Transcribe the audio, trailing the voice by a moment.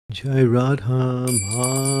Jai Radha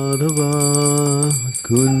Madhava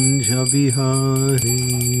Kunja Bihari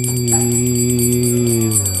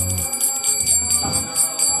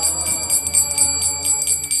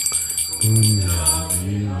Kunja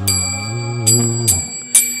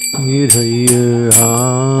Bihari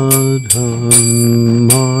Radha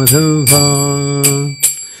Madhava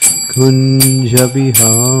Kunja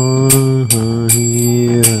Bihari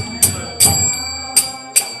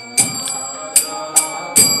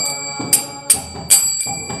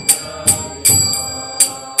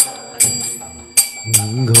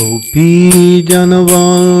Gopi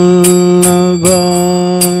Janavallabha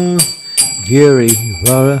Giri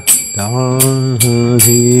Varadhari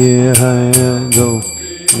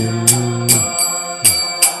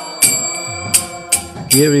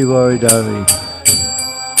Giri Varadhari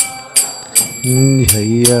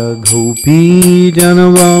Jaya Gopi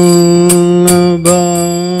Janavallabha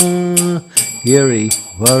Giri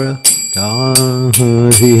Varadhari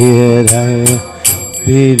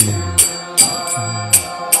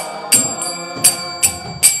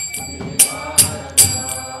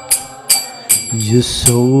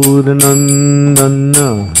Jasodanandana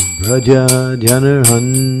Braja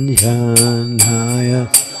Janarhanjanaya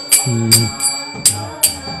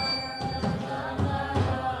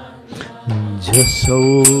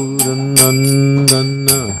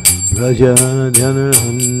Jasodanandana Braja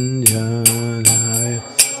Janarhanjanaya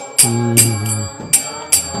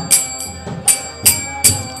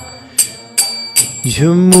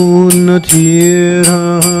Jamuna Tira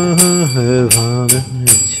Havana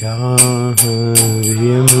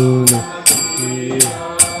Yamuna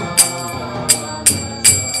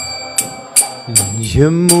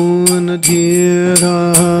Jamuna Tira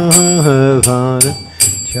Havana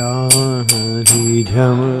Chari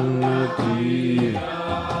Jamuna Tira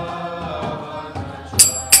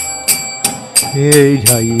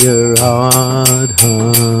Jaya Radha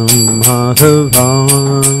Madhava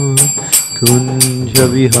Kunja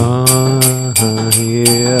Bihari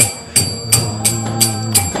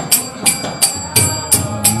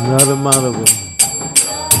Radha Madhava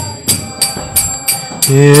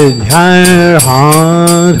Jai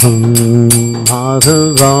Radha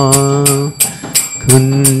Madhava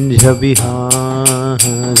Kunja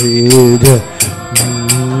Bihari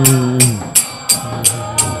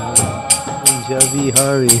Kunja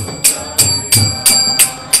Bihari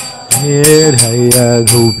Jaya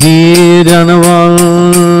Gopi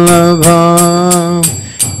Janavallabha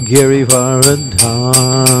Giri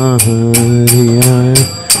Varadhari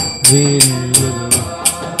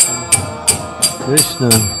Krishna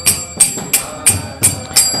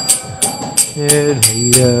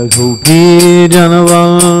Jaya Gopi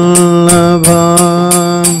Janavallabha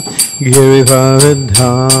Giri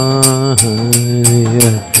Varadhari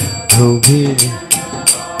Gopi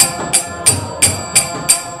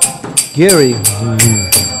Giri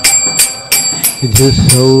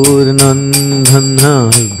Jasodanandana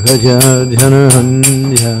Braja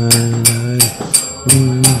Janarhanjana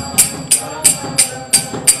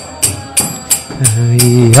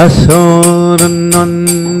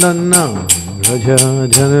Yasodanandana Braja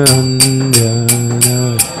Janarhanjana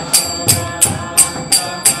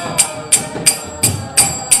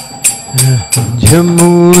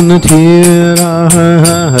Jamuna Tira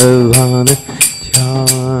Havana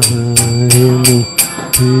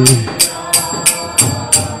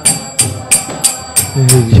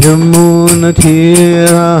Jamuna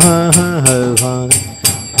Tira Havana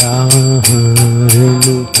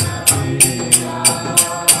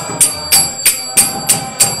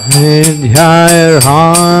Jai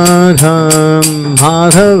Radha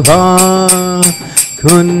Madhava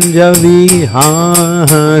Kunja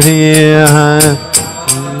Bihari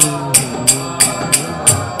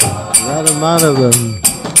Radha Madhava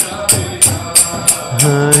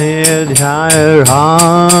Jai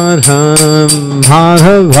Radha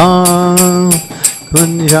Madhava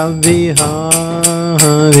Kunja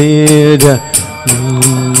Bihari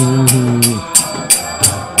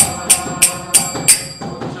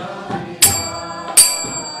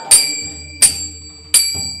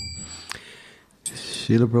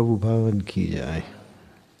Srila Prabhupada ki jai.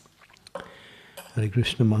 Hare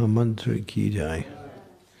Krishna Mahamantra ki jai.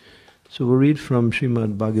 So we'll read from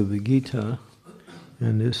Srimad Bhagavad-gita,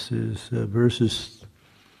 and this is verses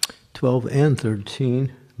 12 and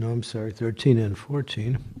 13. No, I'm sorry, 13 and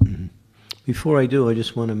 14. Before I do, I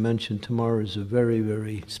just want to mention tomorrow is a very,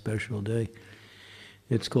 very special day.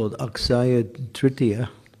 It's called Aksaya Tritiya.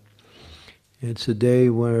 It's a day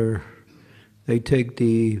where they take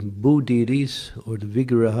the Bhu deities, or the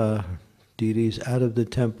Vigraha deities, out of the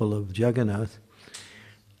temple of Jagannath,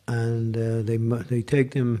 and they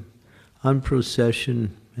take them on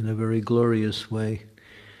procession in a very glorious way,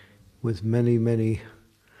 with many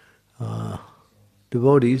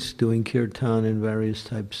devotees doing kirtan and various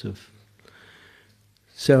types of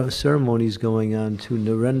ceremonies going on to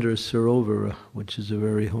Narendra Sarovara, which is a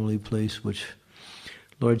very holy place which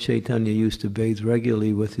Lord Chaitanya used to bathe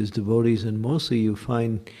regularly with his devotees, and mostly you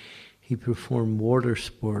find he performed water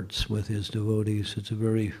sports with his devotees. It's a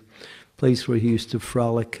very place where he used to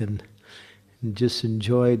frolic and just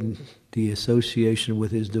enjoyed the association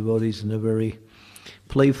with his devotees in a very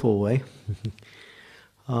playful way.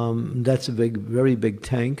 That's a very big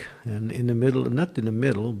tank, and in the middle, not in the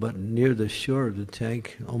middle, but near the shore of the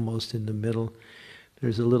tank, almost in the middle,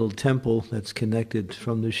 there's a little temple that's connected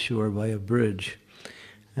from the shore by a bridge.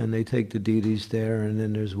 And they take the deities there, and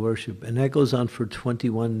then there's worship. And that goes on for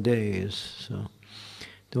 21 days. So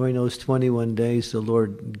during those 21 days, the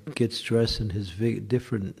Lord gets dressed in his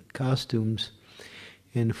different costumes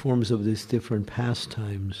in forms of these different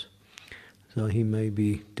pastimes. So he may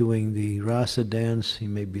be doing the rasa dance, he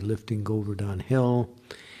may be lifting Govardhan Hill,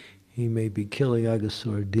 he may be killing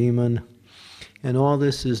Aghasur demon. And all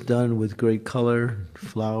this is done with great color,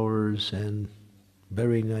 flowers, and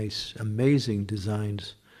very nice, amazing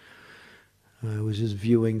designs. I was just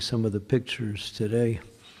viewing some of the pictures today.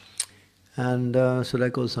 And so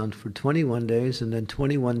that goes on for 21 days, and then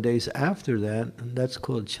 21 days after that, and that's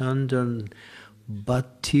called Chandan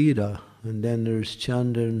Bhattira. And then there's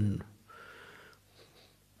Chandan,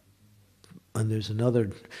 and there's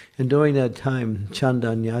another, and during that time,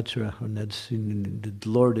 Chandan Yatra, and that's, the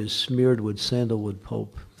Lord is smeared with sandalwood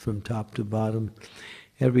pulp from top to bottom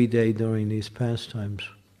every day during these pastimes.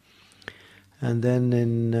 And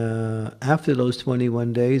then after those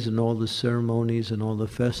 21 days and all the ceremonies and all the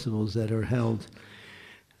festivals that are held,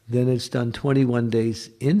 then it's done 21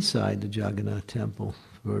 days inside the Jagannath temple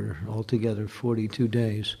for altogether 42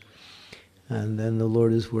 days. And then the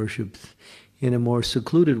Lord is worshipped in a more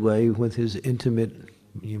secluded way with his intimate,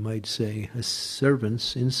 you might say,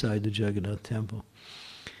 servants inside the Jagannath temple.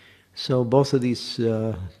 So both of these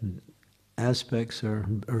aspects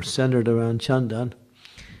are centered around Chandan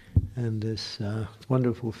and this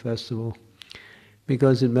wonderful festival,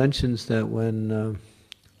 because it mentions that when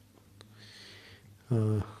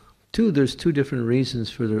there's two different reasons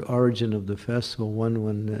for the origin of the festival.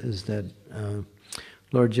 One is that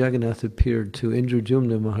Lord Jagannath appeared to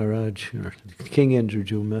Indrajumna Maharaj, or King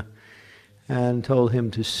Indrajumna, and told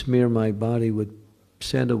him to smear my body with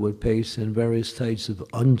sandalwood paste and various types of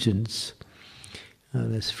unguents,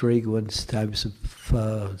 there's fragrance types of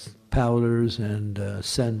powders and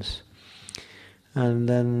scents. And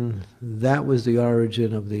then that was the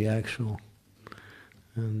origin of the actual.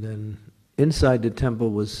 And then inside the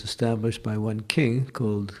temple was established by one king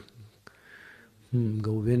called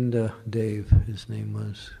Govinda Dev, his name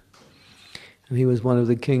was. And he was one of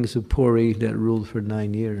the kings of Puri that ruled for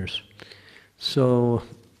 9 years. So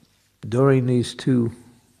during these two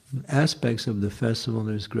aspects of the festival,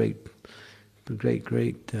 there's great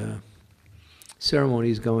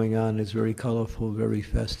ceremonies going on. It's very colorful, very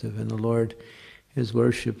festive, and the Lord is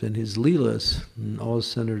worshipped in his leelas, all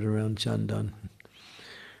centered around Chandan.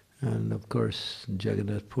 And of course,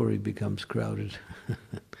 Jagannath Puri becomes crowded,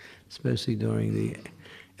 especially during the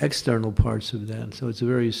external parts of that. So it's a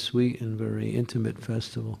very sweet and very intimate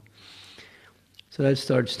festival. So that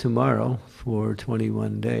starts tomorrow for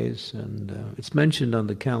 21 days, and it's mentioned on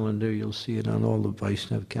the calendar. You'll see it on all the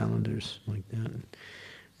Vaishnava calendars like that.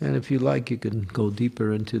 And if you like, you can go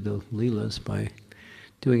deeper into the Leelas by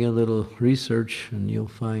doing a little research, and you'll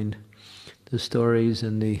find the stories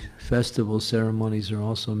and the festival ceremonies are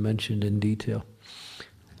also mentioned in detail,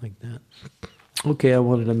 like that. Okay, I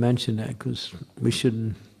wanted to mention that because we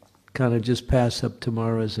shouldn't kind of just pass up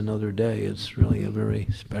tomorrow as another day. It's really a very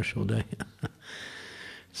special day.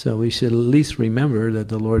 So we should at least remember that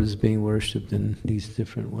the Lord is being worshipped in these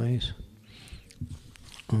different ways.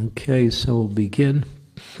 Okay, so we'll begin.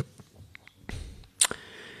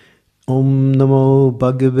 Om Namo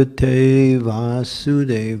Bhagavate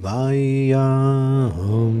Vasudevaya.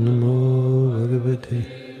 Om Namo Bhagavate.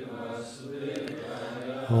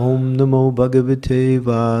 Om Namo Bhagavate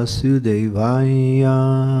Vasudevaya.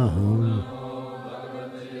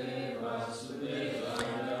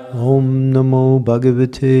 Om Namo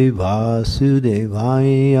Bhagavate Vasudevaya.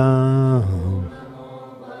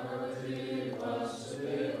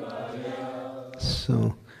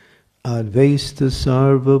 So, Advaita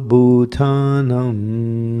Sarva Bhutanam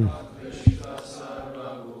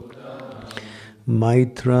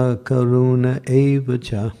Maitra Karuna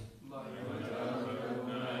Evacha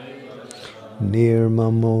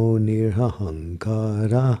Nirmamo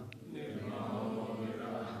nirhahankara.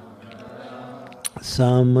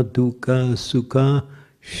 Samaduka sukha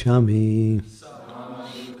shami.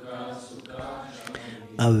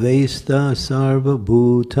 Avesta sarva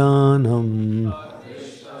bhutanam.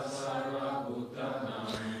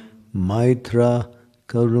 Maitra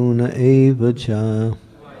karuna evacha.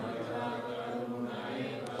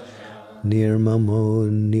 Nirmamo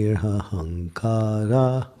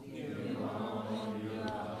nirhahankara.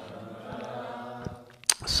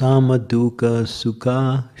 Samaduka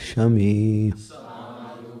sukha shami.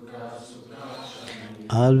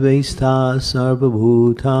 Alvesta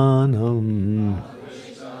sarvabhutanam.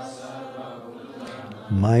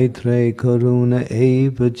 Maitre karuna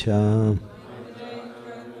evacha.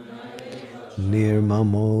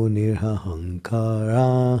 Nirmamo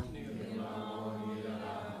nirhahankara.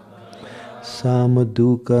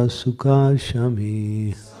 Samaduka sukha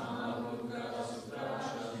shami.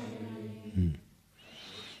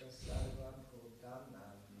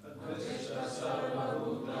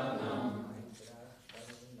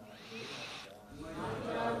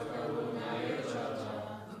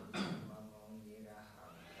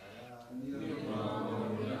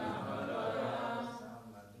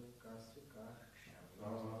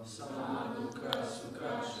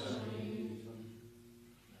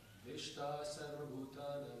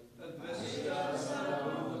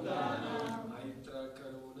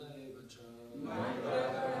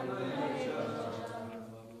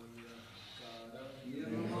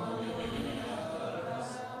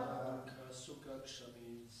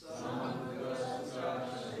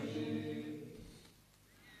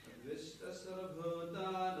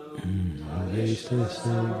 Avesta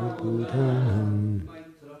sarvabhutanam.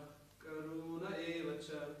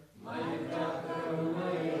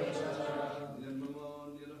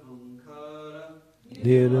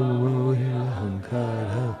 Nirmamo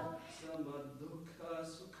nirhahankara.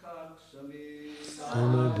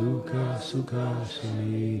 Samaduka sukha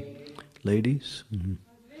shami. Ladies?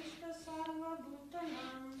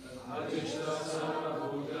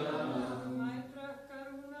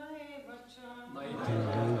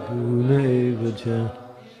 Karuna evacha.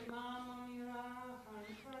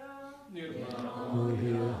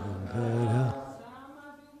 Nirhahankara.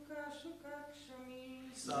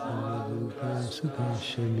 Samaduka sukha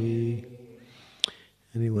shami.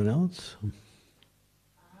 Anyone else?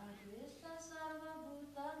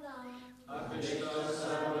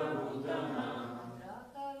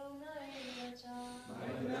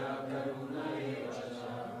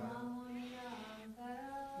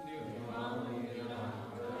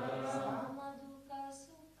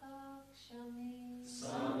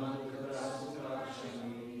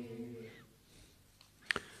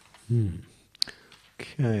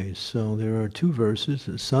 Okay, so there are two verses.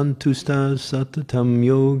 Santusta satatam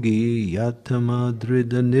yogi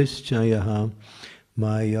yatamadrida nischayaha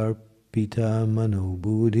mayarpita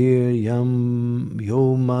manobudhir yam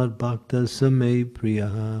yomad bhakta same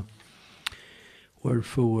priyaha. Word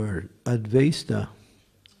for word. Advaita,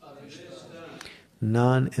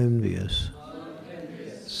 non-envious.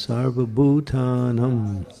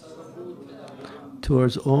 Sarvabhutanam,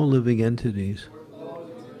 towards all living entities.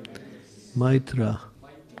 Maitra,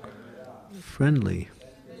 friendly.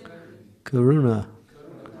 Karuna,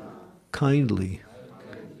 kindly.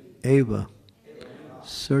 Eva,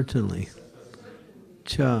 certainly.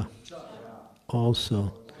 Cha,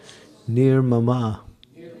 also. Nirmama,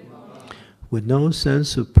 with no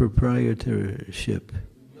sense of proprietorship.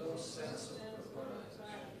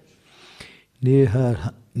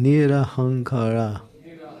 Nirahankara,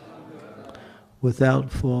 without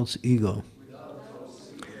false ego.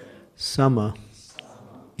 Sama,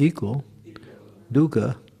 equal.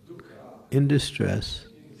 Dukkha, in distress.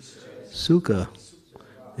 Sukha,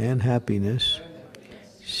 and happiness.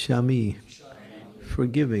 Shami,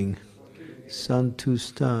 forgiving.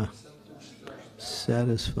 Santusta,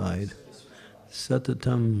 satisfied.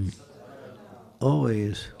 Satatam,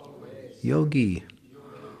 always. Yogi,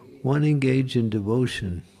 one engaged in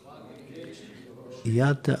devotion.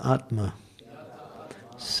 Yata Atma,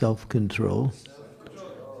 self-control.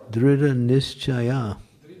 Drida Nischaya,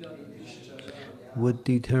 with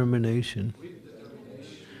determination.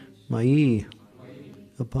 Mayi,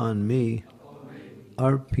 upon me.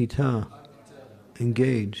 Arpita,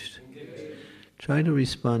 engaged. Try to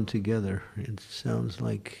respond together. It sounds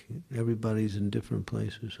like everybody's in different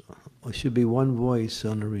places. It should be one voice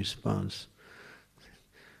on a response.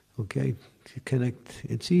 Okay? To connect,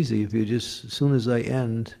 it's easy if you just, as soon as I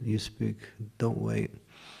end, you speak. Don't wait.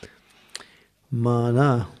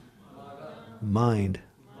 Mana, mind.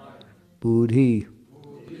 Buddhi,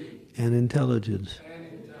 and intelligence.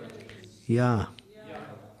 Ya,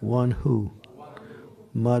 one who.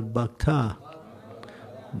 Mad Bhakta,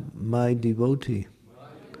 my devotee.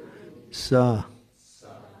 Sa,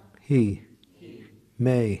 he.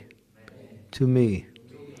 May, to me.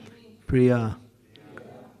 Priya,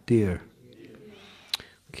 dear.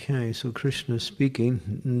 Okay, so Krishna is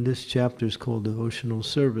speaking. This chapter is called Devotional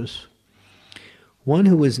Service. One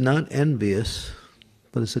who is not envious,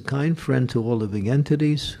 but is a kind friend to all living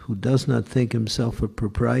entities, who does not think himself a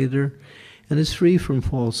proprietor, and is free from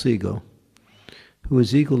false ego, who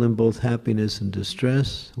is equal in both happiness and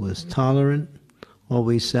distress, who is tolerant,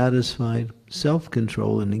 always satisfied,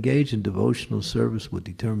 self-control, and engaged in devotional service with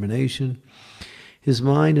determination, his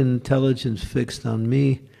mind and intelligence fixed on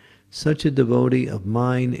me, such a devotee of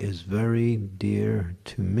mine is very dear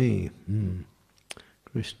to me.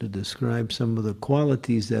 Krishna describes some of the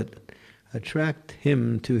qualities that attract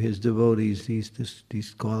him to his devotees.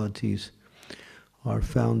 These qualities are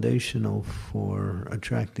foundational for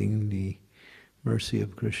attracting the mercy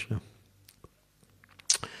of Krishna.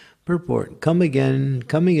 Purport: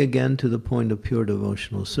 coming again to the point of pure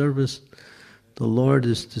devotional service, the Lord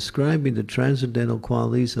is describing the transcendental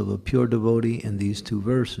qualities of a pure devotee in these two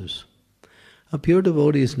verses. A pure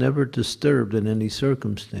devotee is never disturbed in any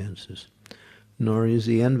circumstances, nor is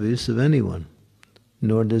he envious of anyone,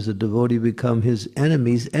 nor does a devotee become his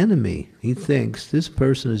enemy's enemy. He thinks, this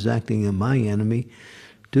person is acting as my enemy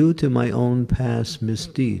due to my own past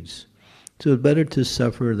misdeeds, so it's better to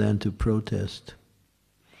suffer than to protest.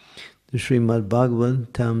 The Srimad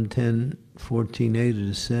Bhagavad-gita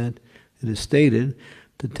 10:14-8 it is stated,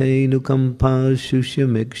 Tate nukampa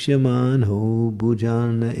shushamikshaman ho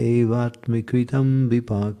bhujana evatmikritam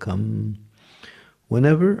vipakam.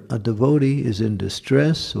 Whenever a devotee is in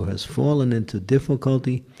distress or has fallen into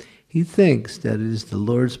difficulty, he thinks that it is the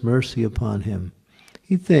Lord's mercy upon him.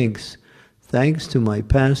 He thinks, thanks to my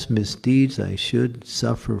past misdeeds, I should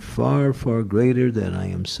suffer far, far greater than I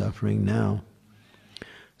am suffering now.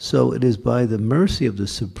 So it is by the mercy of the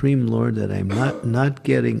Supreme Lord that I am not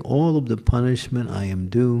getting all of the punishment I am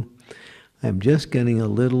due. I am just getting a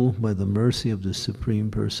little by the mercy of the Supreme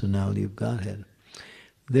Personality of Godhead.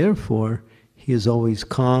 Therefore, he is always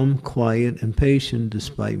calm, quiet, and patient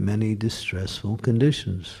despite many distressful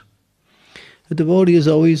conditions. A devotee is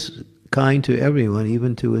always kind to everyone,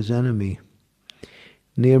 even to his enemy.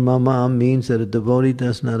 Nirmama means that a devotee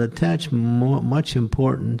does not attach much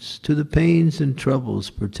importance to the pains and troubles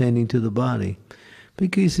pertaining to the body,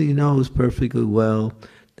 because he knows perfectly well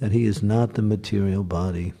that he is not the material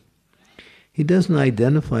body. He doesn't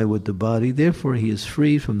identify with the body, therefore he is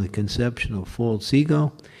free from the conception of false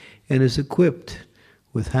ego and is equipped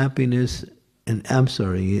with happiness and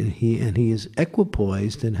he is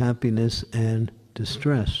equipoised in happiness and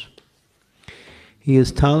distress. He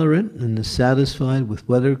is tolerant and is satisfied with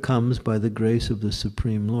whatever comes by the grace of the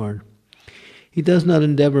Supreme Lord. He does not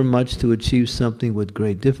endeavor much to achieve something with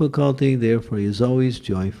great difficulty, therefore he is always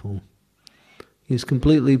joyful. He is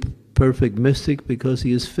completely perfect mystic because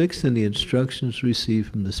he is fixed in the instructions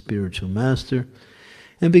received from the spiritual master,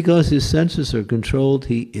 and because his senses are controlled,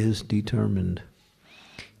 he is determined.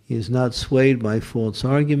 He is not swayed by false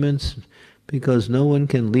arguments, because no one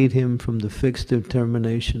can lead him from the fixed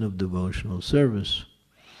determination of devotional service.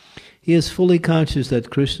 He is fully conscious that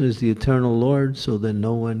Krishna is the eternal Lord, so that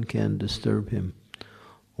no one can disturb him.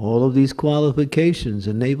 All of these qualifications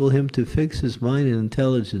enable him to fix his mind and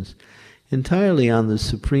intelligence entirely on the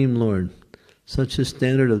Supreme Lord. Such a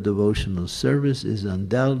standard of devotional service is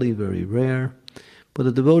undoubtedly very rare, but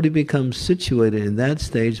a devotee becomes situated in that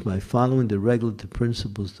stage by following the regulative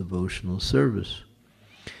principles of devotional service.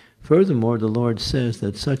 Furthermore, the Lord says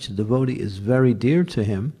that such a devotee is very dear to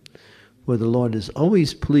him, for the Lord is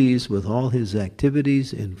always pleased with all his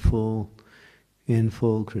activities in full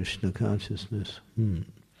Krishna consciousness. Om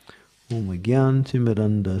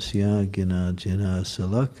Gyantimirandasya Gnana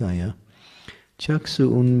Salakaya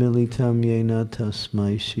Chaksu Unmilitam Yena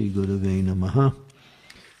Tasmai Shri Gurave Namaha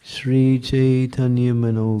Sri Chaitanya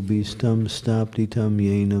Manobhistam Staptitam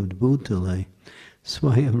Yena Bhutale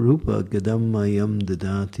Swayam Rupa Gadamayam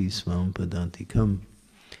Dadati Swam Padantikam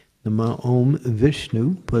Nama Om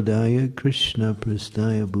Vishnu Padaya Krishna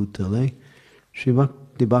Prastaya Bhutale Sri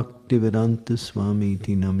Bhakti Vedanta Swami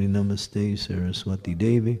Tinamni Namaste Saraswati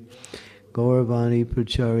Devi Gauravani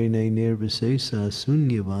Pracharine Nirvisesa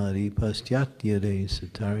Sunyavadi Paschatya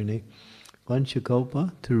Satarine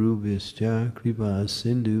Vanchakopa Tarubhischa Kripa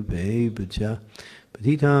Sindhu Bhevacha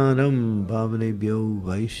Patitanam Bhavanebhyo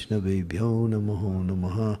Vaishnavebhyo Namaho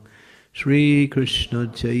Namaha Shri Krishna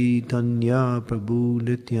Chaitanya Prabhu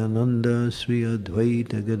Nityananda Sri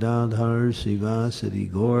Advaita Gadadhar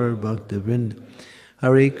Sivasadi Gaur Bhaktivinoda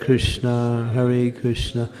Hare Krishna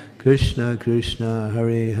Krishna Krishna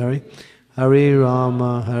Hare Hare Hare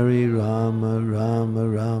Rama Rama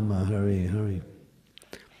Rama Hare Hare.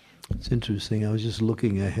 It's interesting, I was just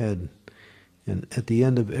looking ahead, and at the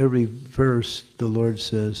end of every verse the Lord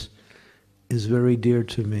says, is very dear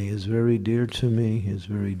to me, is very dear to me, is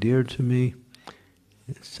very dear to me.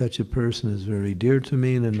 Such a person is very dear to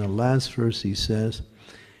me. And in the last verse he says,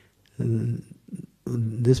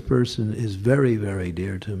 this person is very, very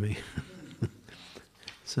dear to me.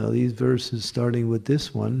 So these verses, starting with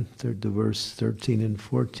this one, to verse 13 and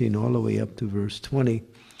 14, all the way up to verse 20,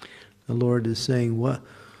 the Lord is saying,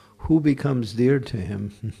 who becomes dear to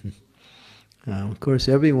him? Of course,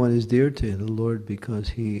 everyone is dear to the Lord because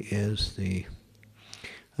He is the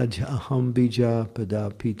Aham Bija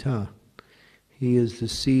Pada Pita. He is the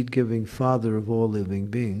seed-giving Father of all living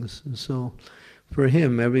beings. And so, for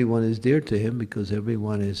Him, everyone is dear to Him because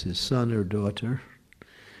everyone is His son or daughter.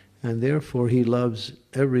 And therefore, He loves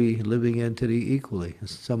every living entity equally.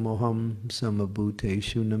 Samoham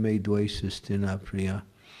samabhuteshu name dvaisastina priya.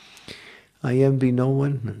 I envy no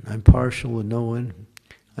one, I'm partial to no one.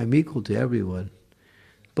 I'm equal to everyone,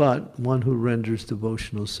 but one who renders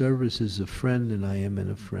devotional service is a friend, and I am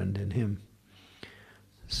a friend in him.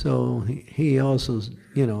 So he also,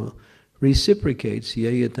 reciprocates.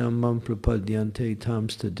 Yayatam mam prapadyante tam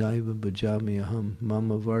stadaiva bhajami aham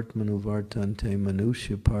mama vartmanu vartante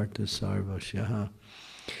manusya partha sarvasyaha.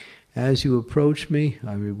 As you approach me,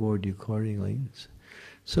 I reward you accordingly.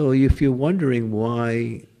 So if you're wondering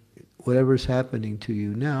why whatever's happening to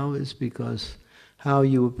you now is because how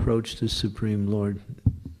you approach the Supreme Lord.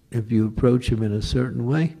 If you approach Him in a certain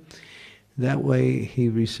way, that way He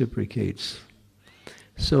reciprocates.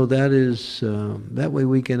 So that is, that way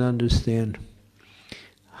we can understand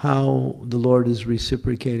how the Lord is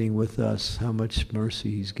reciprocating with us, how much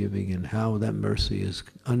mercy He's giving, and how that mercy is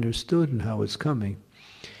understood and how it's coming.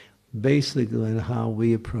 Basically, how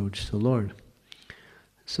we approach the Lord.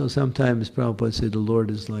 So sometimes Prabhupada said the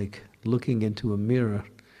Lord is like looking into a mirror.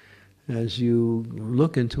 As you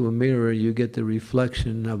look into a mirror, you get the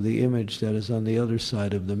reflection of the image that is on the other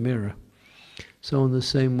side of the mirror. So in the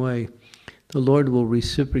same way, the Lord will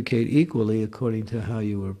reciprocate equally according to how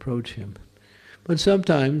you approach Him. But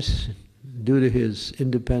sometimes, due to His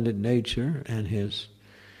independent nature and His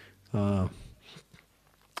love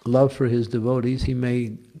for His devotees, He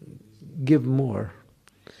may give more,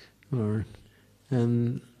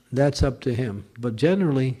 and that's up to Him. But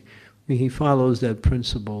generally, He follows that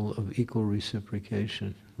principle of equal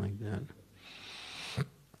reciprocation, like that.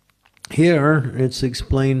 Here, it's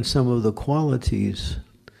explained some of the qualities.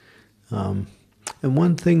 And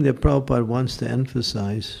one thing that Prabhupada wants to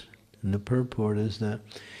emphasize in the purport is that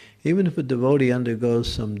even if a devotee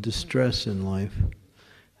undergoes some distress in life,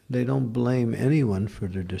 they don't blame anyone for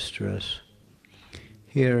their distress.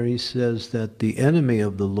 Here he says that the enemy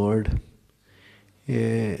of the Lord,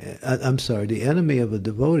 the enemy of a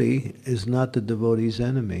devotee is not the devotee's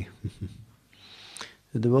enemy.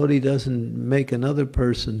 The devotee doesn't make another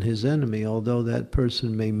person his enemy, although that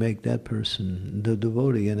person may make that person, the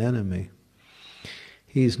devotee, an enemy.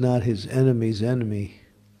 He's not his enemy's enemy.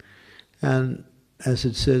 And as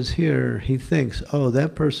it says here, he thinks, oh,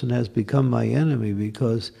 that person has become my enemy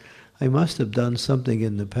because I must have done something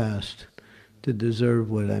in the past to deserve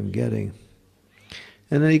what I'm getting.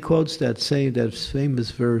 And then he quotes that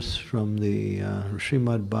famous verse from the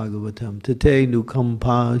Srimad Bhagavatam, Tate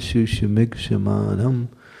nukampa shushamikshamanam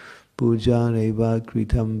pujane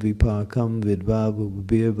vakritam vipakam vidvavu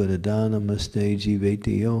birvadadanam aste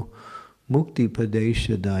jivetiyo mukti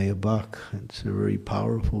padesha dayabak. It's a very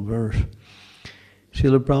powerful verse.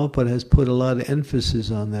 Srila Prabhupada has put a lot of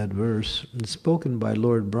emphasis on that verse. It's spoken by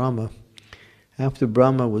Lord Brahma after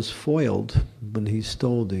Brahma was foiled when he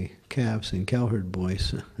stole the calves and cowherd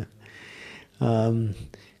boys. And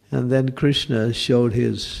then Krishna showed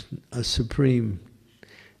his supreme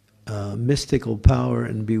mystical power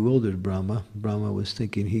and bewildered Brahma. Brahma was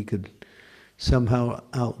thinking he could somehow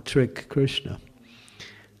out-trick Krishna.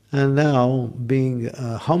 And now, being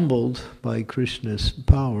humbled by Krishna's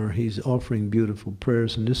power, he's offering beautiful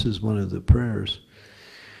prayers, and this is one of the prayers.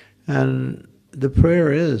 And the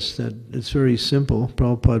prayer is that it's very simple.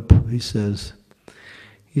 Prabhupada, he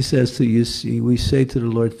says to you, we say to the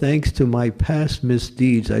Lord, thanks to my past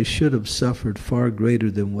misdeeds, I should have suffered far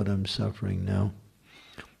greater than what I'm suffering now.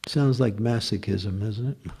 Sounds like masochism,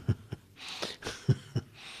 isn't it?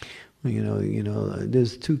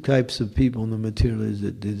 There's two types of people in the material. There's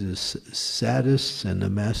the sadists and the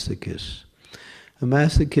masochists. A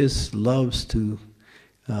masochist loves to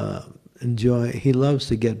enjoy, he loves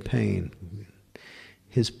to get pain.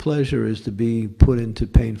 His pleasure is to be put into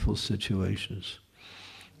painful situations.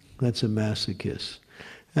 That's a masochist.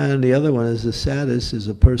 And the other one is a sadist, is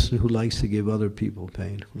a person who likes to give other people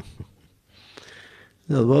pain.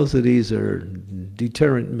 Now, both of these are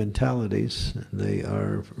deterrent mentalities. They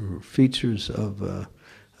are features of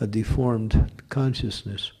a deformed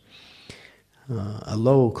consciousness, a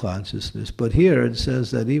low consciousness. But here it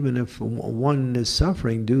says that even if one is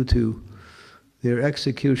suffering due to their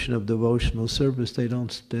execution of devotional service, they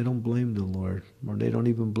don't blame the Lord, or they don't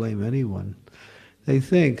even blame anyone. They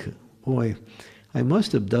think, boy, I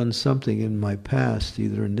must have done something in my past,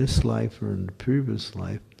 either in this life or in the previous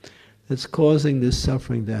life, that's causing this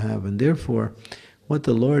suffering to happen. Therefore, what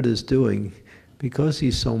the Lord is doing, because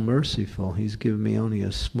He's so merciful, He's given me only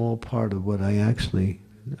a small part of what I actually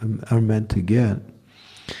are meant to get.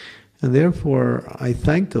 And therefore, I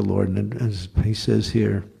thank the Lord, and as He says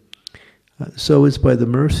here, so it's by the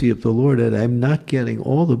mercy of the Lord that I'm not getting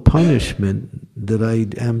all the punishment that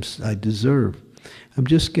I deserve. I'm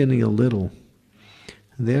just getting a little.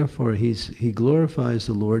 Therefore, he glorifies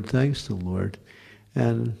the Lord, thanks the Lord,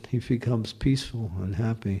 and he becomes peaceful and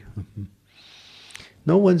happy.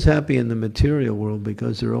 No one's happy in the material world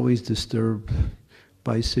because they're always disturbed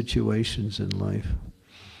by situations in life.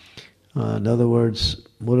 In other words,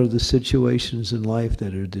 what are the situations in life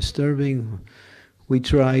that are disturbing? We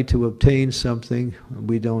try to obtain something,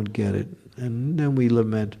 we don't get it, and then we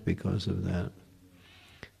lament because of that.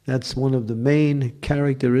 That's one of the main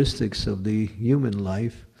characteristics of the human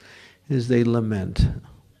life, is they lament.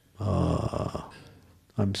 Oh,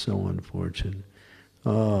 I'm so unfortunate.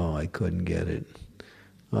 Oh, I couldn't get it.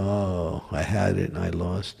 Oh, I had it and I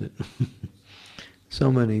lost it. So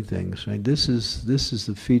many things, right? This is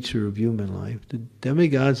the feature of human life. The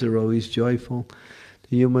demigods are always joyful,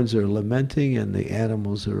 the humans are lamenting, and the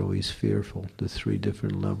animals are always fearful, the three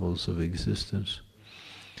different levels of existence.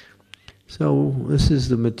 So this is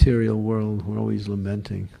the material world. We're always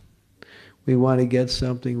lamenting. We want to get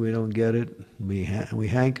something, we don't get it. We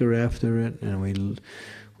hanker after it, and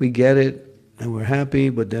we get it, and we're happy.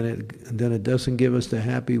 But then it doesn't give us the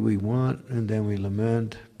happy we want, and then we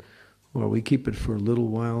lament. Or we keep it for a little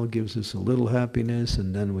while, it gives us a little happiness,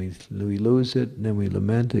 and then we lose it, and then we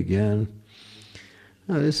lament again.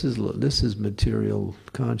 Now, this is material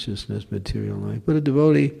consciousness, material life. But a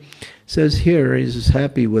devotee says here, he's just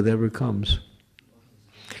happy with whatever comes.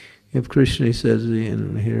 If Krishna says,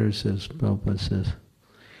 and here it says, Prabhupada says,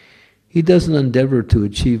 he doesn't endeavor to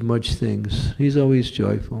achieve much things. He's always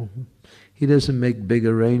joyful. He doesn't make big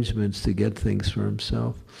arrangements to get things for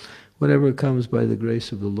himself. Whatever comes by the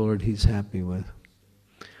grace of the Lord, he's happy with.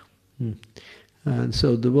 And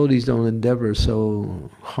so devotees don't endeavor so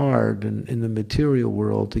hard in the material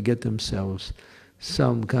world to get themselves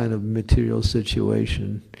some kind of material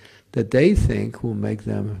situation that they think will make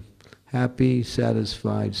them happy,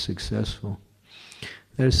 satisfied, successful.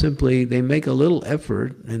 They make a little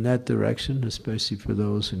effort in that direction, especially for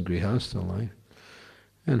those in Grihastha life.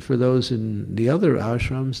 And for those in the other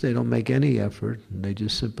ashrams, they don't make any effort. They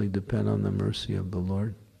just simply depend on the mercy of the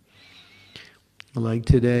Lord. Like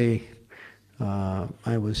today,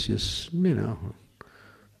 I was just,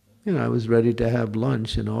 I was ready to have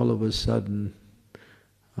lunch, and all of a sudden,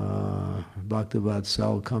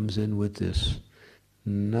 Bhakti-Vatsal comes in with this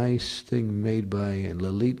nice thing made by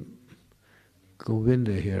Lalit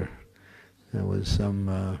Govinda here. There was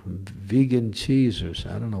some vegan cheese, or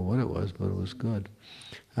I don't know what it was, but it was good.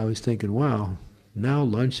 I was thinking, wow, now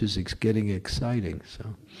lunch is getting exciting. So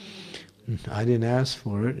I didn't ask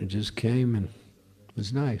for it; it just came, and it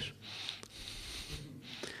was nice.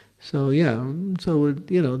 So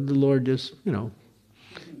the Lord just,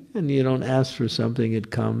 and you don't ask for something,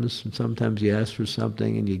 it comes. And sometimes you ask for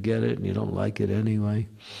something and you get it and you don't like it anyway.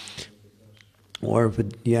 Or if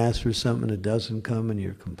you ask for something and it doesn't come and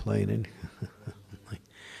you're complaining.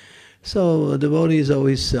 So a devotee is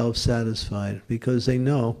always self-satisfied because they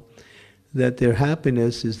know that their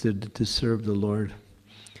happiness is to serve the Lord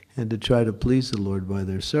and to try to please the Lord by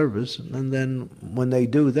their service. And then when they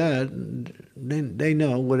do that, they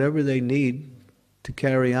know whatever they need to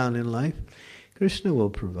carry on in life, Krishna will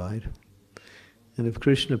provide. And if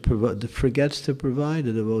Krishna forgets to provide,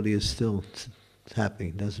 the devotee is still happy,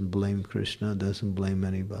 doesn't blame Krishna, doesn't blame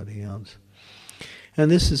anybody else. And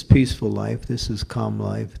this is peaceful life, this is calm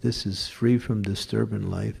life, this is free from disturbance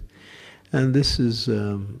life, and this is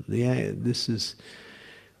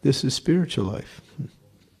spiritual life.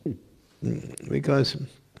 Because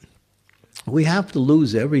we have to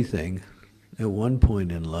lose everything at one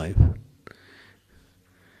point in life.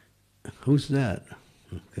 Who's that?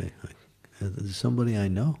 Okay, is somebody I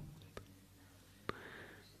know?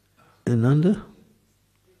 Ananda?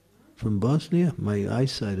 From Bosnia? My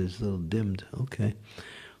eyesight is a little dimmed. Okay.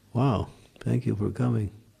 Wow. Thank you for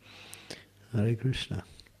coming. Hare Krishna.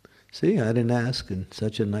 See, I didn't ask, and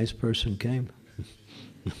such a nice person came.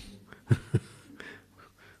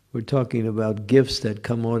 We're talking about gifts that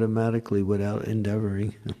come automatically without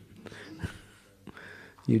endeavoring.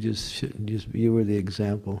 You were the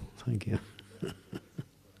example. Thank you.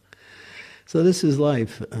 So this is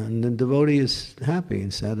life, and the devotee is happy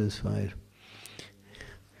and satisfied.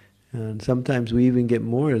 And sometimes we even get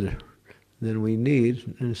more than we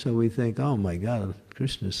need, and so we think, oh my God,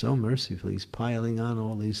 Krishna is so merciful, he's piling on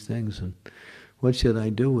all these things, and what should I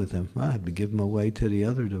do with them? I have to give them away to the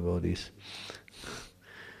other devotees.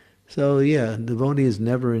 So yeah, devotee is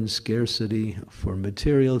never in scarcity for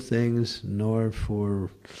material things, nor for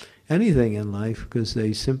anything in life, because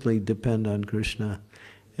they simply depend on Krishna,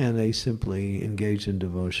 and they simply engage in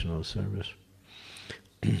devotional service.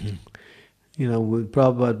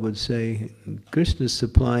 Prabhupada would say, Krishna is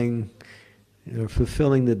supplying or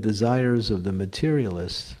fulfilling the desires of the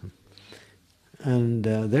materialists. And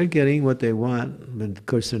they're getting what they want, but of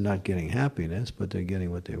course they're not getting happiness, but they're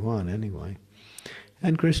getting what they want anyway.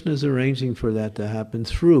 And Krishna is arranging for that to happen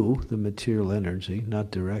through the material energy,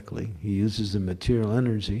 not directly. He uses the material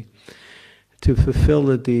energy to fulfill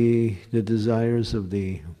the desires of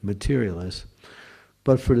the materialists.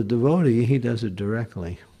 But for the devotee, he does it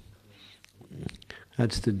directly.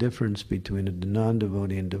 That's the difference between a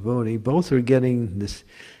non-devotee and devotee. Both are getting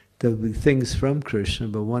the things from Krishna,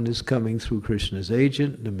 but one is coming through Krishna's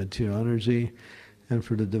agent, the material energy, and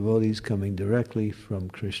for the devotees coming directly from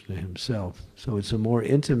Krishna himself. So it's a more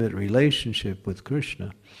intimate relationship with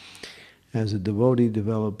Krishna as a devotee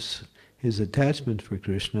develops his attachment for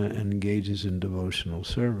Krishna and engages in devotional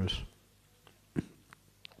service.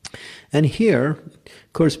 And here,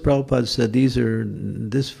 of course, Prabhupada said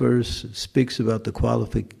this verse speaks about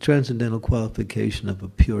the transcendental qualification of a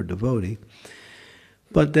pure devotee.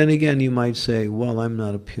 But then again, you might say, well, I'm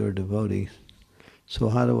not a pure devotee. So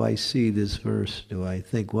how do I see this verse? Do I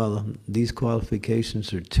think, well, these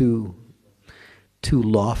qualifications are too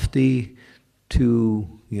lofty, too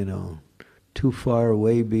far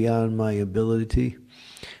away beyond my ability?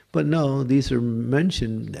 But no, these are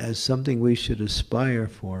mentioned as something we should aspire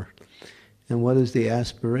for. And what is the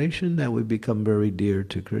aspiration? That we become very dear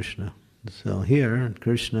to Krishna. So here,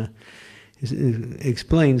 Krishna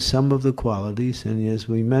explains some of the qualities, and as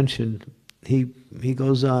we mentioned, he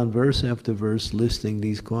goes on verse after verse listing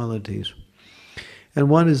these qualities. And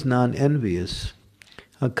one is non-envious,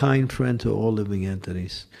 a kind friend to all living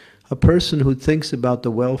entities. A person who thinks about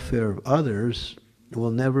the welfare of others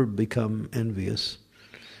will never become envious.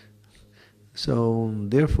 So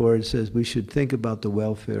therefore it says we should think about the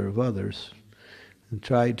welfare of others and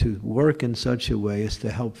try to work in such a way as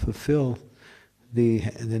to help fulfill the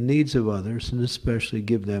needs of others, and especially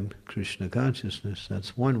give them Krishna consciousness.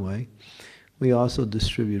 That's one way. We also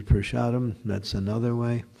distribute prasadam. That's another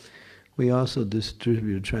way. We also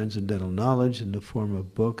distribute transcendental knowledge in the form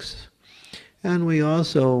of books. And we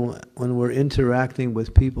also, when we're interacting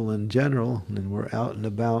with people in general, and we're out and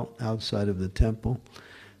about outside of the temple,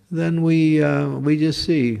 then we just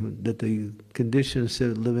see that the conditions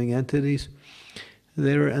of living entities,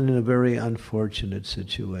 they're in a very unfortunate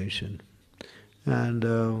situation. And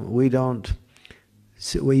we don't,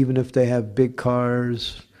 even if they have big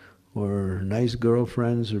cars or nice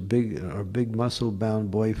girlfriends or big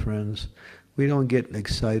muscle-bound boyfriends, we don't get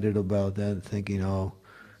excited about that, thinking, oh,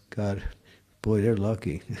 God, boy, they're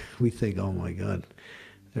lucky. We think, oh my God,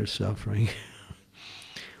 they're suffering.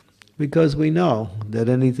 Because we know that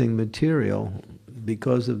anything material,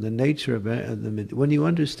 because of the nature of it, when you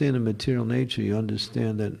understand the material nature, you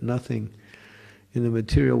understand that nothing in the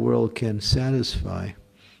material world can satisfy,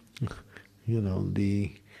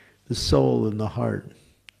 the soul and the heart.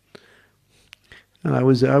 And I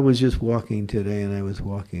was just walking today, and I was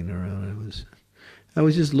walking around. I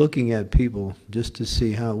was just looking at people just to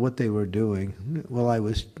see what they were doing while I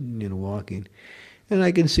was walking, and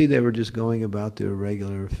I can see they were just going about their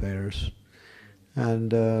regular affairs,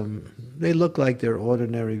 and they look like they're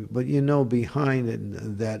ordinary, but behind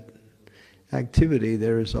that activity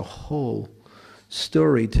there is a whole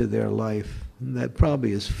story to their life that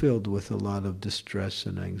probably is filled with a lot of distress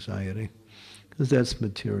and anxiety, because that's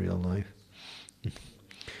material life.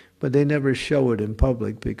 But they never show it in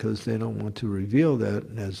public because they don't want to reveal that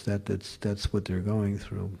as that's what they're going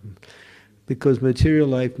through. Because material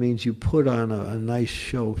life means you put on a nice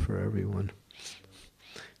show for everyone.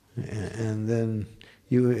 And then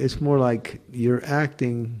it's more like you're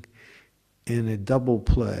acting in a double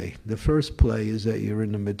play. The first play is that you're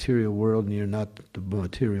in the material world and you're not the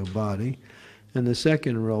material body. And the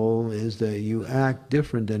second role is that you act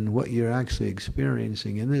different than what you're actually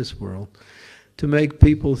experiencing in this world to make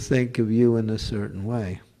people think of you in a certain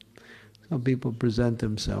way. So people present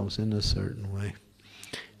themselves in a certain way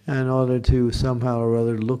in order to somehow or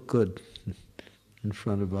other look good in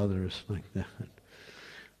front of others like that.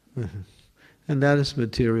 And that is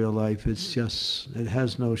material life. It's just, it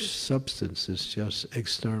has no substance. It's just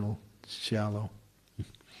external. It's shallow.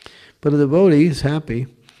 But a devotee is happy.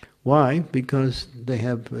 Why? Because they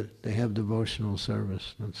have devotional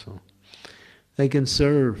service. That's all. They can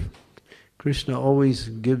serve. Krishna always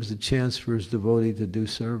gives a chance for his devotee to do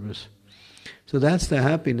service. So that's the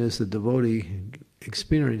happiness the devotee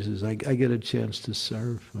experiences. I get a chance to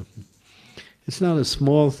serve. It's not a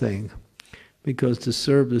small thing, because to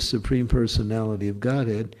serve the Supreme Personality of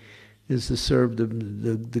Godhead is to serve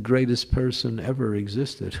the greatest person ever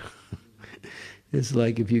existed. It's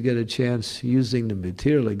like if you get a chance, using the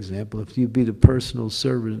material example, if you be the personal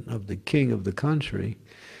servant of the king of the country,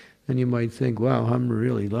 then you might think, wow, I'm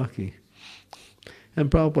really lucky.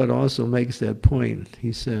 And Prabhupada also makes that point.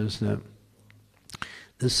 He says that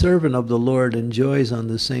the servant of the Lord enjoys on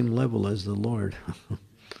the same level as the Lord.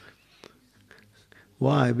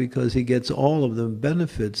 Why? Because he gets all of the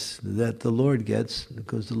benefits that the Lord gets,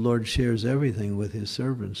 because the Lord shares everything with his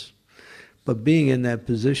servants. But being in that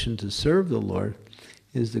position to serve the Lord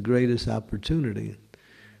is the greatest opportunity.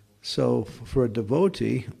 So for a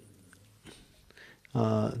devotee,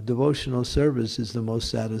 devotional service is the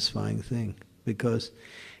most satisfying thing, because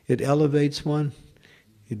it elevates one,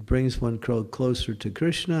 it brings one closer to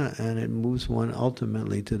Krishna, and it moves one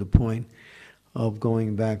ultimately to the point of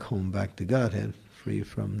going back home, back to Godhead, free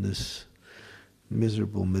from this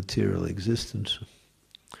miserable material existence.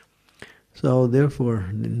 So therefore,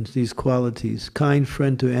 in these qualities, kind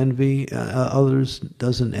friend to envy others,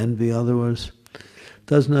 doesn't envy others,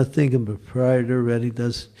 does not think of proprietor, ready,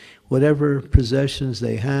 does whatever possessions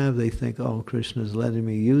they have, they think, oh, Krishna is letting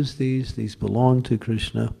me use these belong to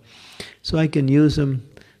Krishna, so I can use them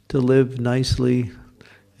to live nicely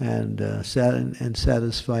and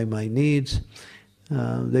satisfy my needs.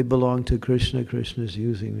 They belong to Krishna, Krishna is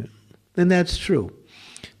using it. And that's true,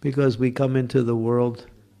 because we come into the world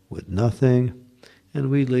with nothing, and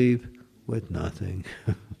we leave with nothing.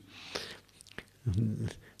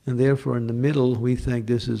 And therefore, in the middle, we think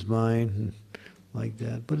this is mine, like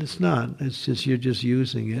that. But it's not. It's just you're just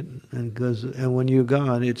using it, and when you're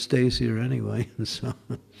gone, it stays here anyway. We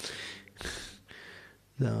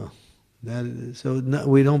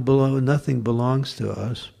don't belong. Nothing belongs to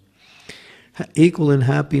us. Equal in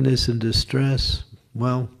happiness and distress.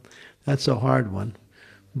 Well, that's a hard one.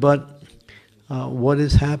 But what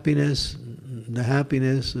is happiness? The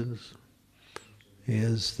happiness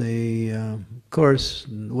is of course,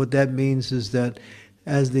 what that means is that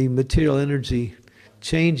as the material energy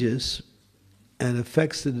changes and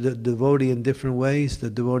affects the devotee in different ways, the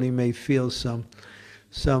devotee may feel some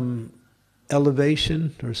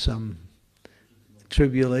elevation or some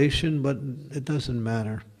tribulation, but it doesn't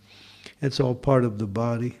matter. It's all part of the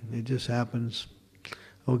body. It just happens.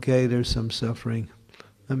 Okay, there's some suffering.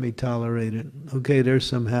 Let me tolerate it. Okay, there's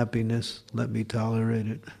some happiness. Let me tolerate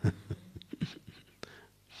it.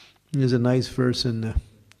 There's a nice verse in the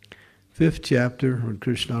 5th chapter, or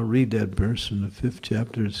Krishna, I'll read that verse in the 5th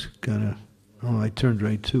chapter. It's kind of, I turned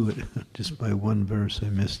right to it. Just by one verse, I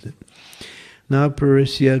missed it. Na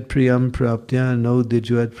parisyat priyam praptya no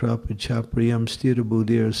dijvat prapacha priyam stira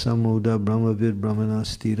buddhir samuda brahmavid brahmana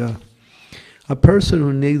stira. A person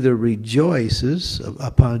who neither rejoices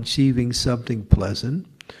upon achieving something pleasant,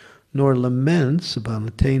 nor laments upon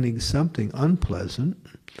attaining something unpleasant.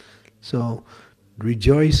 So,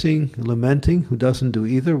 rejoicing, lamenting, who doesn't do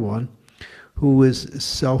either one, who is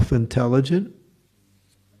self-intelligent,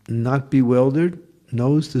 not bewildered,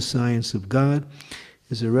 knows the science of God,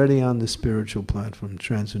 is already on the spiritual platform,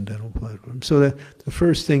 transcendental platform. So that the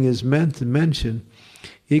first thing is meant to mention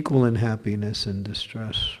equal in happiness and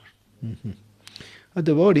distress. Mm-hmm. A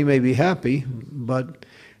devotee may be happy, but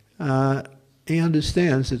he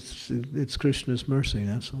understands it's Krishna's mercy,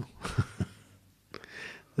 that's all.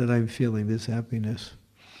 That I'm feeling this happiness.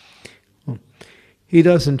 Well, he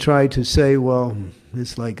doesn't try to say, well,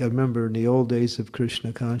 it's like, I remember in the old days of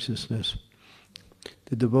Krishna consciousness,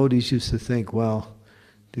 the devotees used to think, well,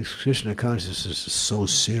 this Krishna consciousness is so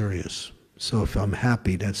serious, so if I'm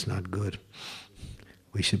happy, that's not good.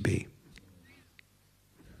 We should be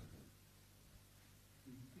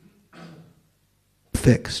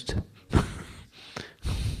fixed.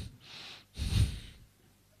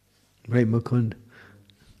 Right, Mukund?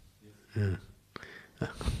 Yeah.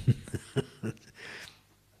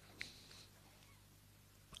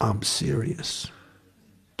 I'm serious.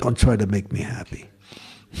 Don't try to make me happy.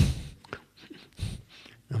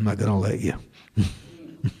 I'm not going to let you.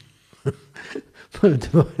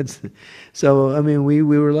 So, I mean, we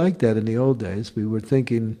were like that in the old days. We were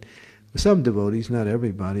thinking, some devotees, not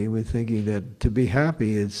everybody, were thinking that to be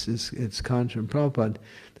happy it's contra. Prabhupada,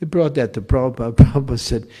 they brought that to Prabhupada. Prabhupada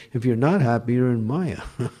said, if you're not happy, you're in Maya.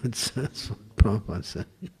 That's what Prabhupada said.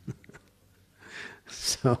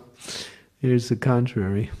 So, here's the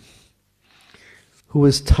contrary. Who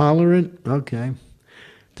is tolerant? Okay.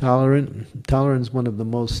 Tolerance is one of the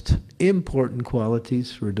most important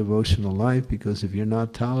qualities for a devotional life, because if you're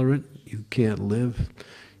not tolerant, you can't live,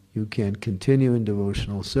 you can't continue in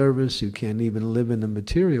devotional service, you can't even live in the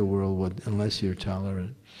material world unless you're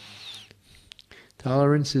tolerant.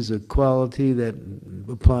 Tolerance is a quality that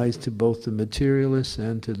applies to both the materialists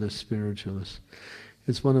and to the spiritualists.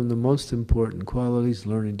 It's one of the most important qualities,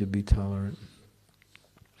 learning to be tolerant.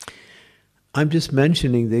 I'm just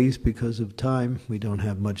mentioning these because of time. We don't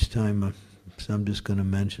have much time, so I'm just going to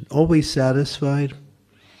mention. Always satisfied,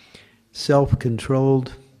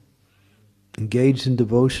 self-controlled, engaged in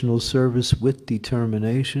devotional service with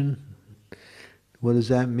determination. What does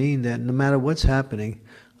that mean? That no matter what's happening,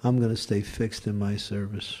 I'm going to stay fixed in my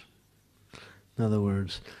service. In other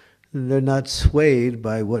words, they're not swayed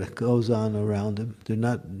by what goes on around them.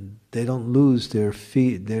 They don't lose their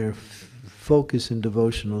focus in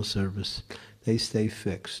devotional service. They stay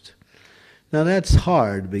fixed. Now that's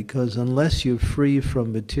hard, because unless you're free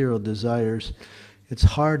from material desires, it's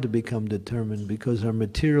hard to become determined, because our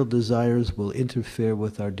material desires will interfere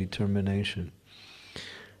with our determination.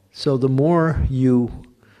 So the more you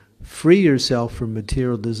free yourself from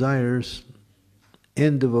material desires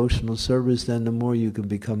in devotional service, then the more you can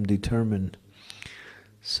become determined.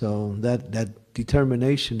 So that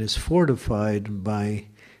determination is fortified by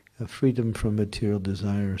freedom from material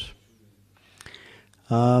desires.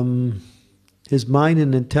 His mind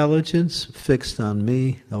and intelligence fixed on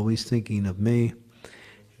me, always thinking of me.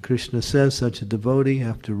 Krishna says such a devotee,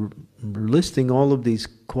 after listing all of these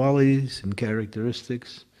qualities and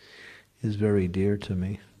characteristics, is very dear to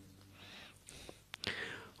me.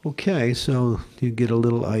 Okay, so you get a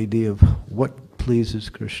little idea of what pleases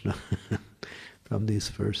Krishna from these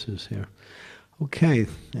verses here. Okay,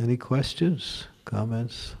 any questions,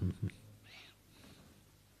 comments?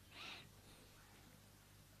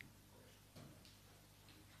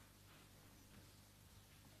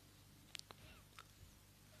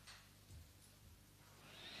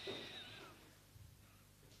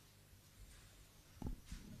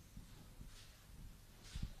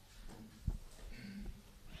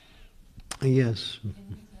 Yes. Can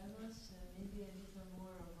you tell us maybe a little more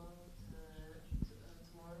about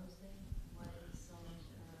tomorrow's day? Why so much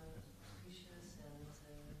auspicious, and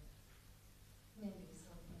maybe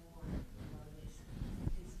something more about this?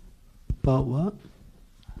 Please. About what?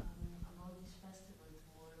 About this festival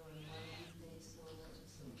tomorrow, and why this day is so much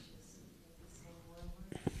auspicious. Maybe some more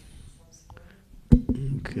words, some story.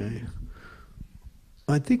 Okay.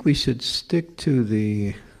 I think we should stick to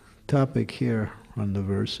the topic here on the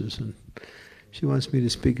verses, and she wants me to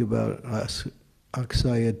speak about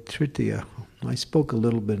Aksaya Tritiya. I spoke a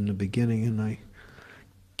little bit in the beginning, and I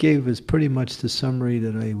gave us pretty much the summary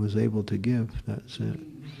that I was able to give. That's it.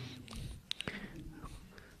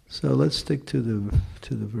 So let's stick to the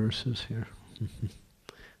verses here.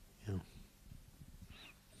 Yeah.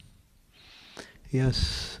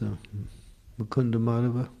 Yes, Mukunda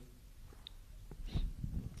Madhava.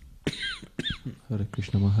 Hare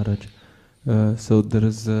Krishna Maharaj. So there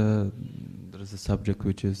is a subject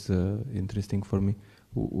which is interesting for me.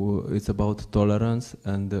 It's about tolerance,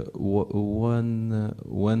 and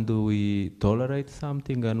when do we tolerate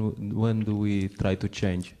something, and when do we try to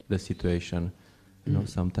change the situation? You know,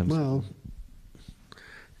 sometimes. Well,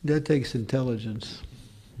 that takes intelligence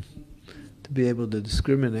to be able to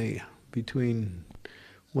discriminate between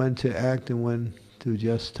when to act and when to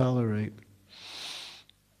just tolerate.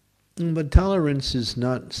 But tolerance is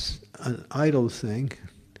not an idle thing.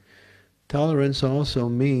 Tolerance also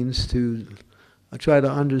means to try to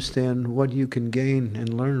understand what you can gain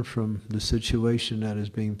and learn from the situation that is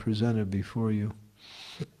being presented before you.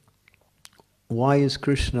 Why is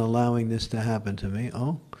Krishna allowing this to happen to me?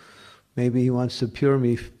 Oh, maybe he wants to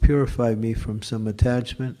purify me from some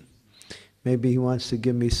attachment. Maybe he wants to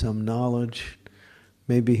give me some knowledge.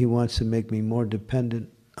 Maybe he wants to make me more dependent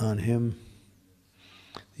on him.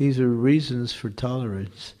 These are reasons for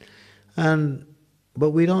tolerance. And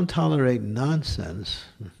But we don't tolerate nonsense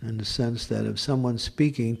in the sense that if someone's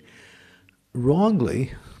speaking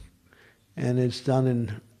wrongly and it's done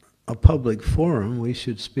in a public forum, we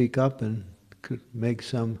should speak up and could make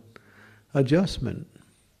some adjustment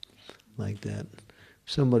like that.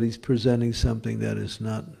 Somebody's presenting something that is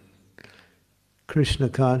not Krishna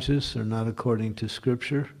conscious or not according to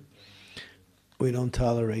scripture, we don't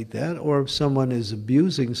tolerate that. Or if someone is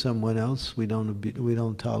abusing someone else, we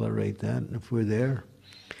don't tolerate that if we're there.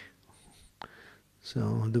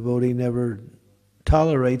 So a devotee never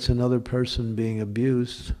tolerates another person being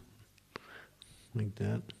abused like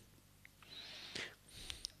that.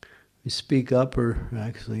 We speak up or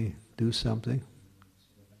actually do something.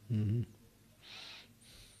 Mm-hmm.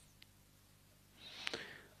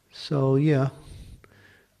 So yeah.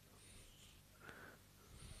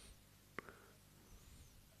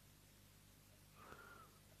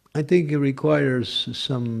 I think it requires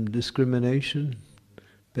some discrimination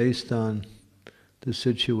based on the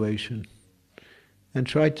situation and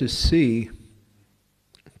try to see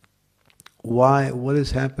what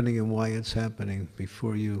is happening and why it's happening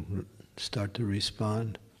before you start to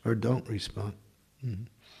respond or don't respond. Mm-hmm.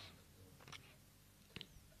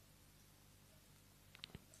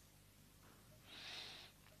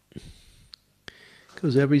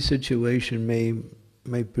 Because every situation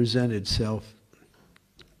may present itself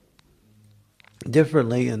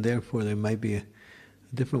differently, and therefore there might be a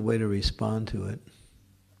different way to respond to it.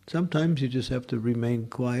 Sometimes you just have to remain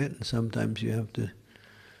quiet, and sometimes you have to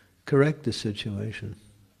correct the situation.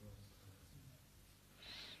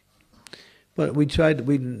 But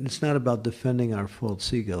it's not about defending our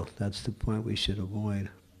false ego. That's the point we should avoid.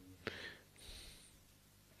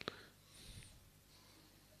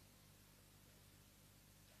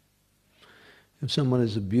 If someone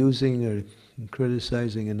is abusing or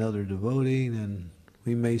criticizing another devotee, then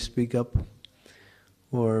we may speak up.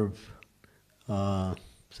 Or if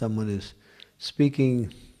someone is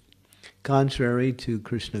speaking contrary to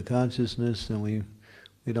Krishna consciousness, then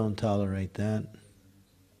we don't tolerate that.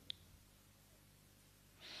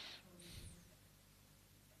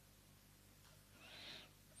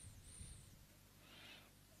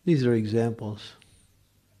 These are examples.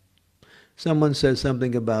 Someone says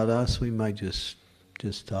something about us, we might just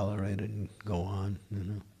tolerate it and go on, you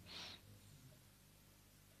know.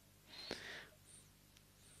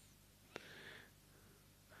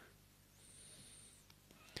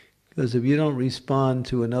 Because if you don't respond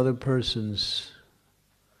to another person's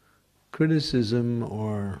criticism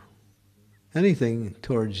or anything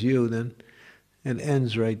towards you, then it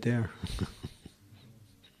ends right there.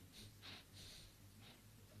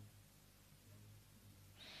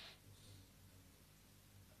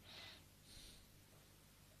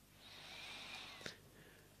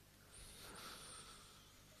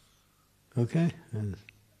 Okay? And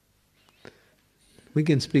we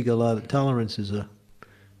can speak a lot of tolerance is a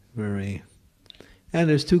very... And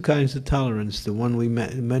there's two kinds of tolerance. The one we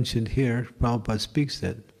mentioned here, Prabhupada speaks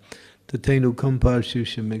that. Tatenu kampashu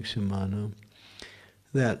shamikshamano.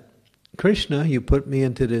 That Krishna, you put me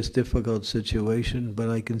into this difficult situation, but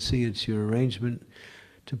I can see it's your arrangement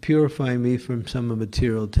to purify me from some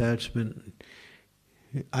material attachment.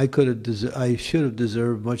 I should have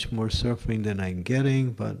deserved much more suffering than I'm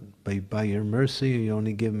getting, but by your mercy, you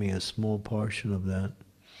only give me a small portion of that.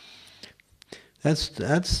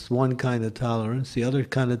 That's one kind of tolerance. The other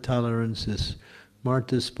kind of tolerance is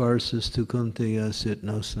Marta Sparsas Tukunteya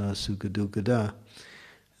Sitnosa Sukadukada.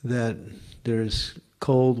 That there's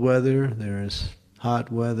cold weather, there's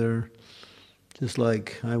hot weather. Just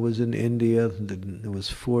like I was in India, it was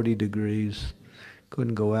 40 degrees.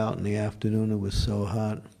 Couldn't go out in the afternoon, it was so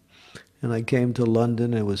hot. And I came to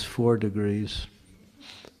London, it was 4 degrees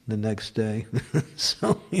the next day.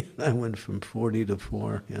 So I went from 40 to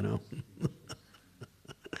 4, you know.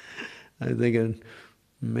 I'm thinking,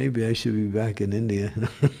 maybe I should be back in India.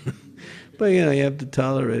 But you know, you have to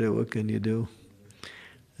tolerate it, what can you do?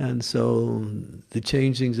 And so the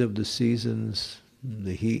changings of the seasons,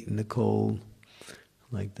 the heat and the cold,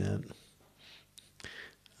 like that.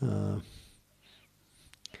 The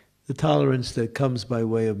tolerance that comes by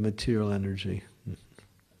way of material energy.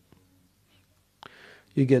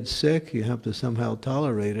 You get sick, you have to somehow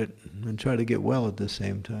tolerate it and try to get well at the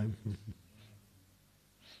same time.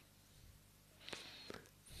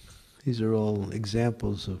 These are all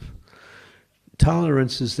examples of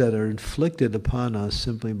tolerances that are inflicted upon us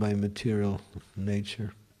simply by material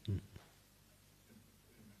nature.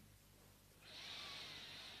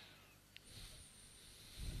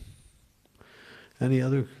 Any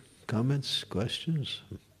other comments, questions?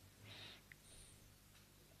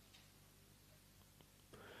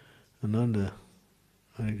 Ananda,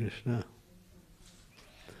 Hare Krishna.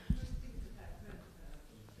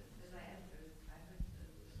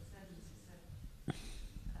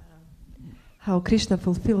 How Krishna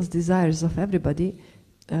fulfills desires of everybody,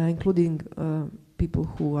 including people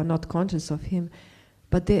who are not conscious of him,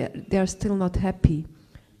 but they are still not happy,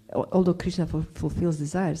 although Krishna fulfills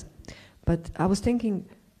desires. But I was thinking,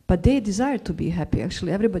 but they desire to be happy.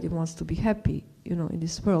 Actually, everybody wants to be happy, in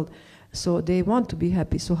this world. So they want to be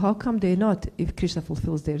happy. So how come they're not if Krishna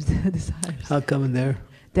fulfills their desires? How come they're?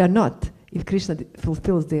 They are not if Krishna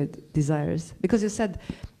fulfills their desires. Because you said,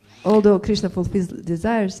 although Krishna fulfills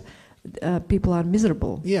desires, people are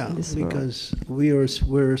miserable in this world. Because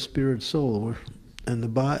we're a spirit soul, and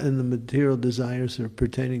the material desires are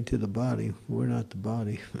pertaining to the body. We're not the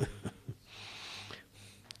body.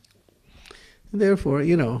 Therefore,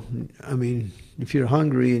 if you're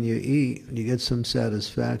hungry and you eat and you get some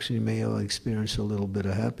satisfaction, you may experience a little bit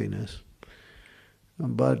of happiness.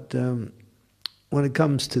 But when it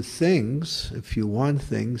comes to things, if you want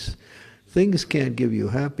things can't give you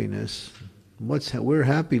happiness. Where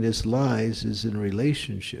happiness lies is in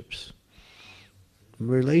relationships.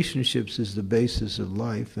 Relationships is the basis of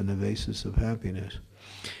life and the basis of happiness.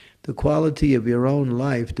 The quality of your own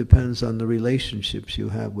life depends on the relationships you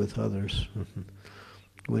have with others.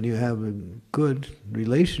 When you have good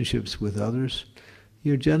relationships with others,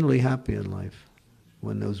 you're generally happy in life.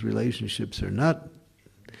 When those relationships are not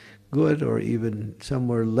good or even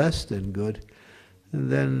somewhere less than good,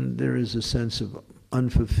 then there is a sense of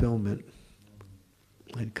unfulfillment.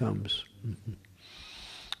 It comes.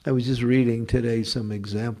 I was just reading today some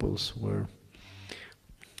examples where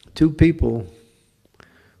two people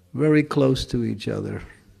very close to each other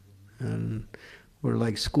and were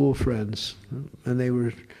like school friends, and they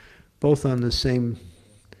were both on the same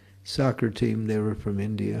soccer team. They were from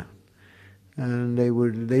India, and they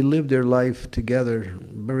lived their life together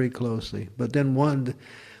very closely. But then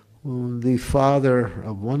the father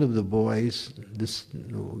of one of the boys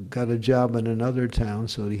got a job in another town,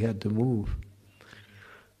 so he had to move.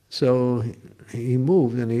 So he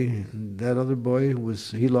moved, and that other boy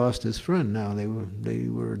he lost his friend. Now they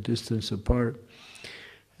were a distance apart,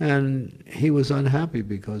 and he was unhappy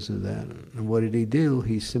because of that. And what did he do?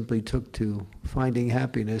 He simply took to finding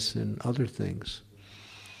happiness in other things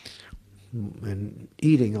and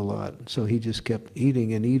eating a lot. So he just kept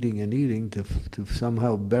eating and eating and eating to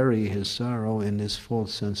somehow bury his sorrow in this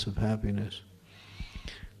false sense of happiness.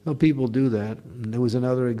 Well, people do that. And there was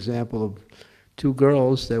another example of two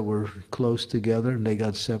girls that were close together and they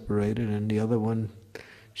got separated, and the other one,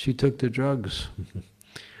 she took the drugs.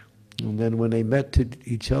 And then when they met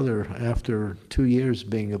each other after 2 years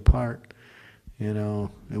being apart,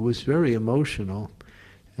 it was very emotional.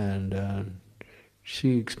 And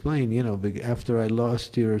she explained, after I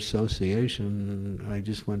lost your association, I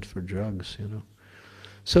just went for drugs,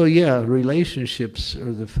 So yeah, relationships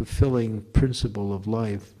are the fulfilling principle of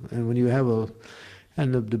life. And when you have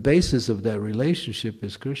the basis of that relationship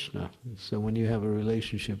is Krishna. So when you have a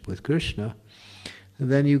relationship with Krishna,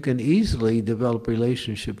 then you can easily develop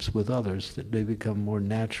relationships with others, that they become more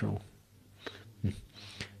natural.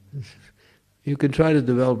 You can try to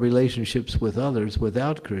develop relationships with others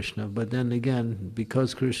without Krishna, but then again,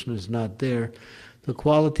 because Krishna is not there, the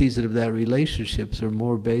qualities of that relationships are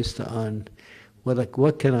more based on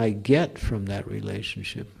what can I get from that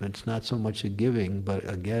relationship. It's not so much a giving, but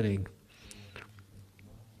a getting.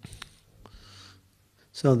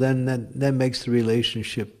 So then that makes the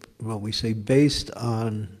relationship, what we say, based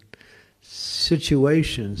on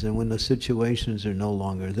situations, and when the situations are no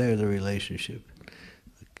longer there, the relationship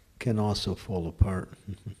can also fall apart,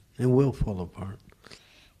 and will fall apart.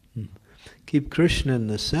 Keep Krishna in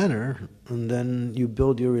the center, and then you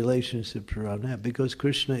build your relationships around that, because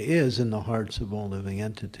Krishna is in the hearts of all living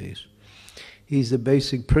entities. He's the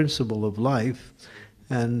basic principle of life,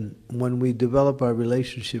 and when we develop our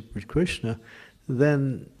relationship with Krishna,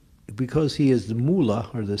 then because he is the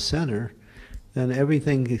mula, or the center, then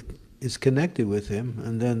everything is connected with him,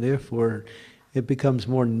 and then therefore it becomes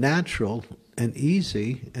more natural and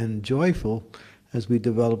easy and joyful as we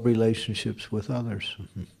develop relationships with others,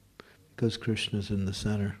 because Krishna is in the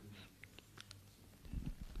center.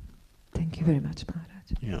 Thank you very much,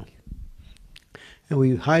 Maharaja. Yeah. And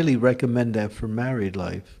we highly recommend that for married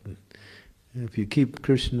life. If you keep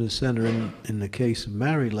Krishna in the center in the case of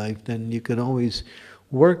married life, then you can always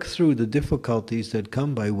work through the difficulties that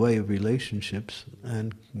come by way of relationships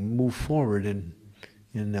and move forward in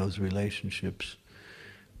those relationships.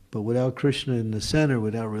 But without Krishna in the center,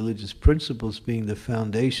 without religious principles being the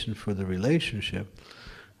foundation for the relationship,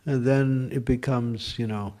 and then it becomes,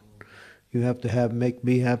 you have to make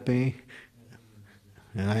me happy,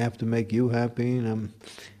 and I have to make you happy, and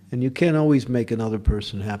you can't always make another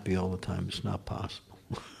person happy all the time. It's not possible.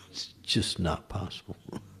 It's just not possible.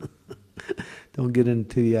 Don't get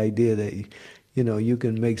into the idea that you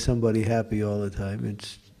can make somebody happy all the time.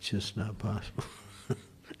 It's just not possible.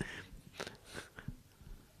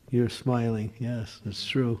 You're smiling. Yes, it's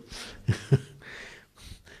true.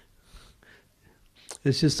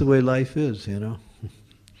 It's just the way life is,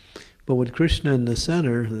 But with Krishna in the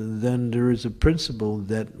center, then there is a principle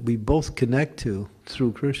that we both connect to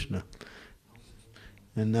through Krishna.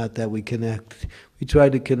 And not that we connect. We try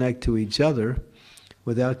to connect to each other.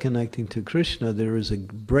 Without connecting to Krishna, there is a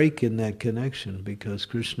break in that connection because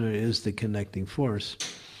Krishna is the connecting force.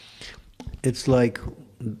 It's like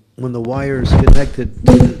when the wire is connected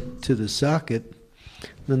to the socket,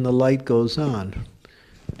 then the light goes on.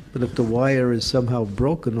 But if the wire is somehow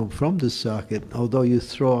broken from the socket, although you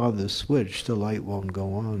throw on the switch, the light won't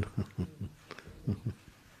go on.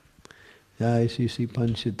 Jai Shri Shri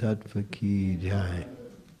Panchatattva Ki Jai.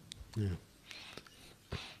 Yeah.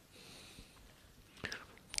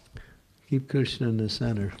 Keep Krishna in the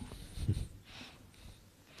center.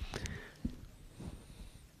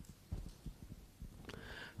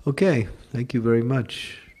 Okay, thank you very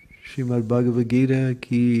much. Srimad Bhagavad-gita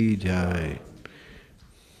Ki Jai.